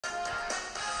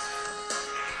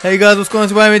Hey guys, what's going on?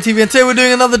 It's YMA TV, and today we're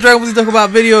doing another Dragon Ball Z Talk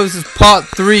About video. This is part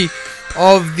 3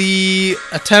 of the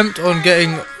attempt on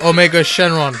getting Omega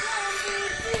Shenron.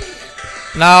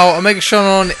 Now, Omega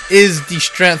Shenron is the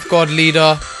Strength God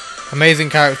leader. Amazing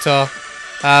character.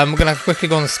 We're going to quickly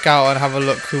go on the scout and have a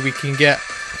look who we can get.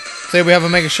 So we have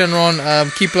Omega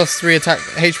Shenron, Ki plus 3 attack,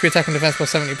 HP attack and defense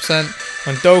plus 70%.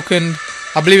 When Dokkan,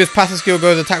 I believe his passive skill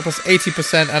goes attack plus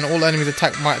 80% and all enemies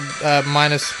attack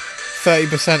minus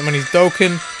 30% when he's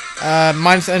Dokkan.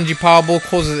 Minus energy powerball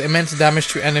causes immense damage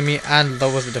to enemy and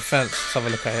lowers the defense. Let's have a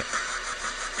look at it.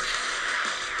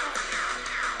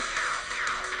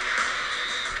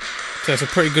 So it's a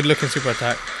pretty good looking super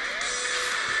attack.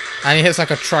 And he hits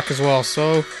like a truck as well,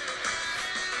 so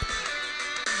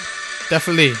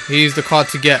definitely he's the card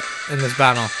to get in this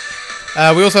banner.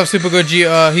 We also have Super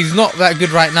Gogeta. He's not that good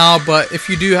right now, but if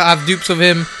you do have dupes of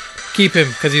him, keep him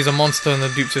because he's a monster in the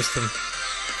dupe system.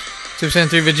 Super Saiyan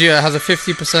 3 Vegeta has a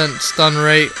 50% stun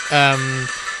rate.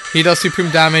 He does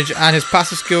supreme damage, and his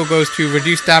passive skill goes to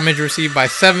reduce damage received by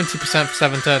 70% for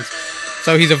 7 turns.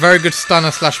 So he's a very good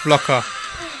stunner slash blocker.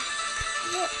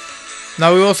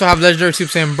 Now we also have Legendary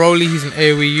Super Saiyan Broly. He's an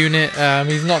AoE unit.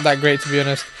 He's not that great, to be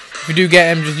honest. If you do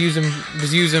get him, just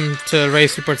use him to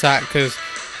raise super attack, because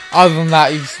other than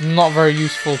that, he's not very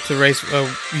useful to raise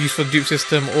useful dupe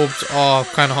system. Orbs are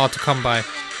kind of hard to come by.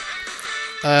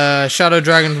 Shadow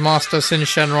Dragon's Master Sin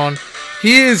Shenron.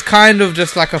 He is kind of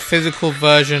just like a physical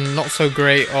version, not so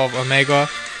great, of Omega.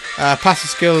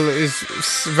 Passive skill is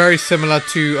very similar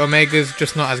to Omega's,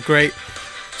 just not as great.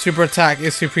 Super attack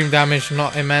is supreme damage,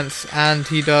 not immense, and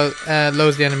he does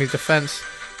lowers the enemy's defense.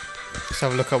 Let's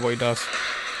have a look at what he does.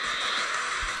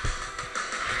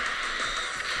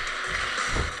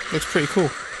 Looks pretty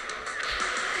cool.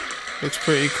 Looks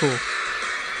pretty cool.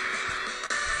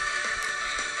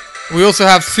 We also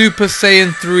have Super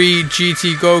Saiyan 3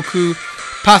 GT Goku.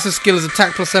 Passive skill is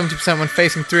attack plus 70% when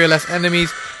facing 3 or less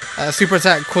enemies. Super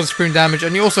attack causes supreme damage,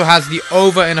 and he also has the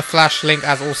over in a flash link,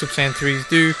 as all Super Saiyan 3s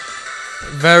do.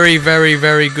 Very, very,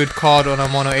 very good card on a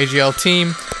mono AGL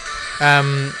team.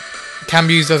 Can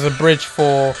be used as a bridge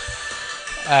for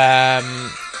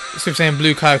Super Saiyan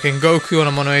Blue Kaioken Goku on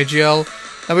a mono AGL.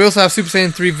 Now we also have Super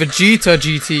Saiyan 3 Vegeta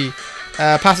GT.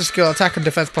 Passive skill attack and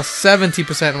defense plus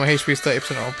 70% when HP is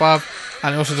 30% or above,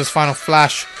 and it also does final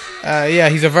flash. Yeah,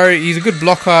 he's a good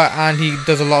blocker, and he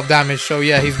does a lot of damage. So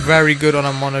yeah, he's very good on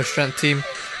a mono strength team,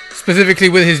 specifically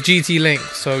with his GT link.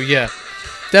 So yeah,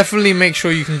 definitely make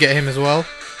sure you can get him as well.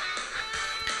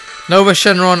 Nova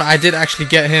Shenron, I did actually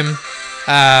get him,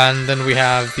 and then we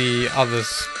have the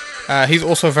others. He's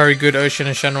also very good. Ocean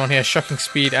and Shenron. He has shocking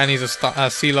speed, and he's a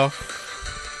sealer.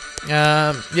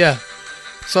 Yeah,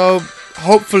 so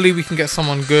hopefully we can get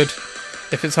someone good.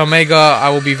 If it's Omega, I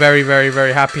will be very, very,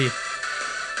 very happy.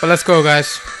 But let's go,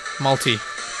 guys. Multi.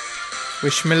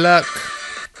 Wish me luck.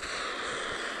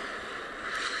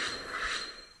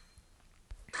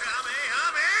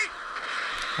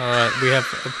 Alright, we have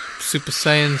a Super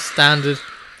Saiyan Standard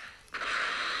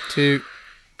 2.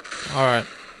 Alright.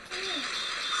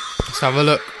 Let's have a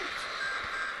look.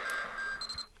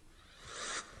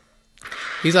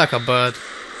 He's like a bird.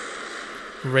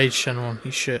 Rage Shenron,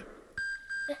 he's shit.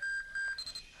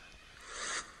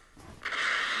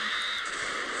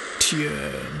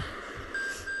 Tien.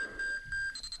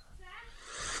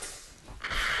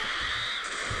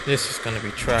 This is gonna be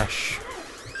trash.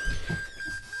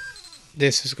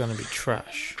 This is gonna be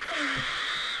trash.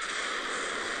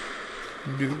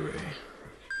 Blu-ray.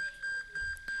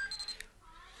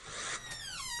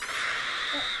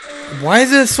 Why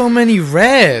is there so many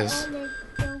rares?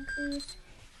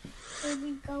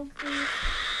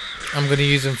 I'm gonna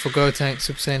use him for Gotenk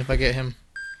Super Saiyan if I get him.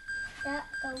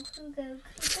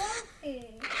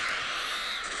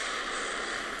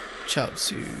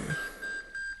 Chaozu.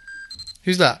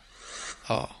 Who's that?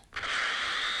 Oh.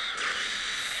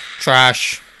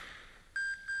 Trash.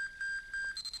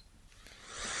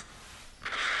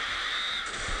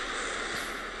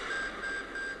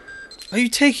 Are you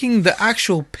taking the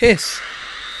actual piss?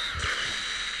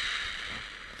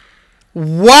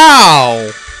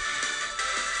 Wow!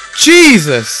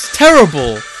 Jesus!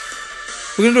 Terrible!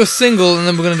 We're gonna do a single and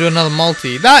then we're gonna do another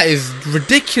multi. That is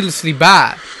ridiculously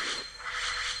bad.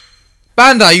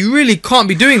 Bandai, you really can't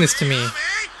be doing this to me.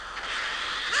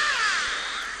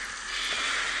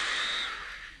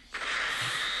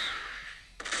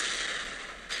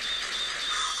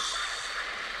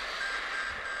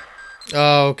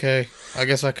 Oh, okay. I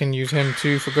guess I can use him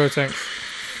too for Gotenks.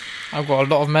 I've got a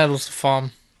lot of medals to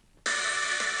farm.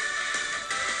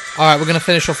 Alright, we're going to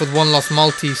finish off with one last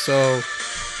multi, so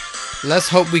let's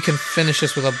hope we can finish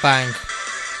this with a bang.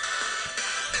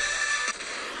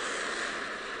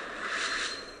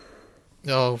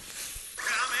 Oh.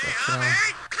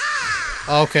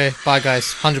 Okay, bye guys.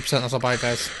 100% that's a bye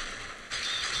guys.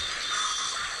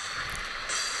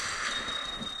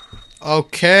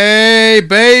 Okay,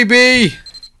 baby.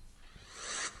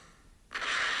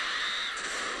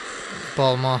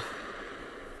 Balma.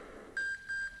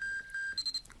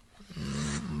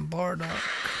 Bardock.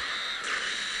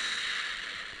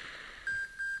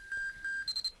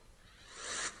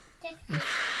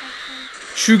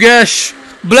 Shugesh,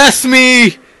 bless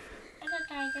me.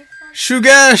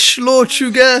 Shugesh, Lord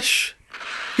Shugesh.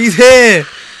 He's here.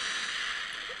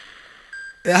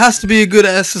 It has to be a good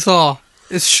SSR.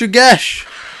 It's Shugesh.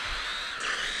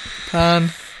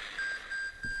 Pan.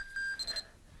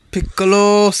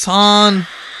 Piccolo-san.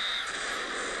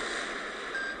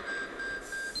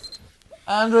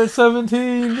 Android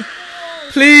 17.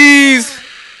 Please.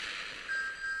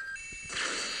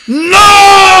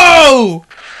 No!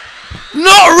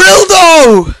 Not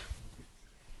Rildo!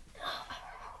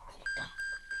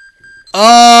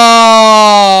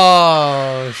 Oh,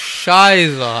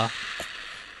 Shiza.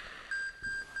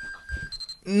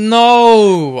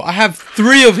 No, I have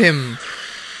 3 of him.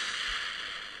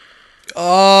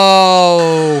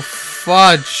 Oh,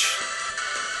 fudge.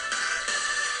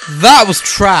 That was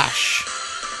trash.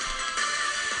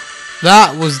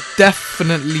 That was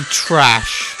definitely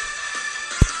trash.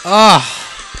 Ah.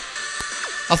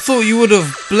 I thought you would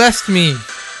have blessed me,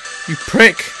 you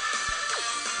prick.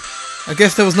 I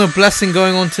guess there was no blessing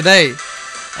going on today.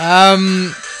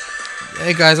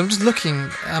 Hey guys, I'm just looking.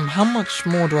 How much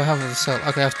more do I have of the cell?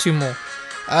 Okay, I have 2 more.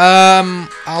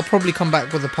 I'll probably come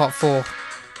back with a part 4.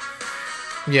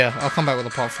 Yeah, I'll come back with a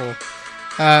part 4.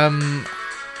 And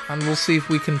we'll see if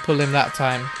we can pull him that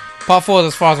time. Part 4 is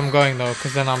as far as I'm going though,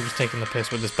 because then I'm just taking the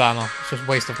piss with this banner. It's just a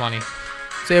waste of money.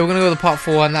 So yeah, we're going to go to part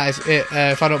 4 and that is it.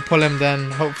 If I don't pull him, then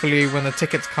hopefully when the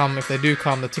tickets come, if they do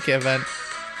come, the ticket event,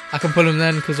 I can pull him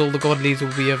then because all the god leads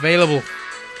will be available.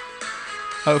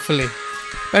 Hopefully.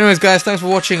 But anyways guys, thanks for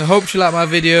watching. I hope you like my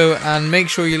video and make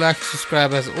sure you like and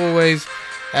subscribe as always.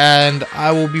 And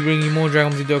I will be bringing you more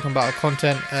Dragon Ball Z Dokkan Battle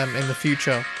content in the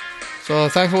future. So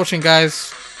thanks for watching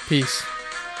guys. Peace.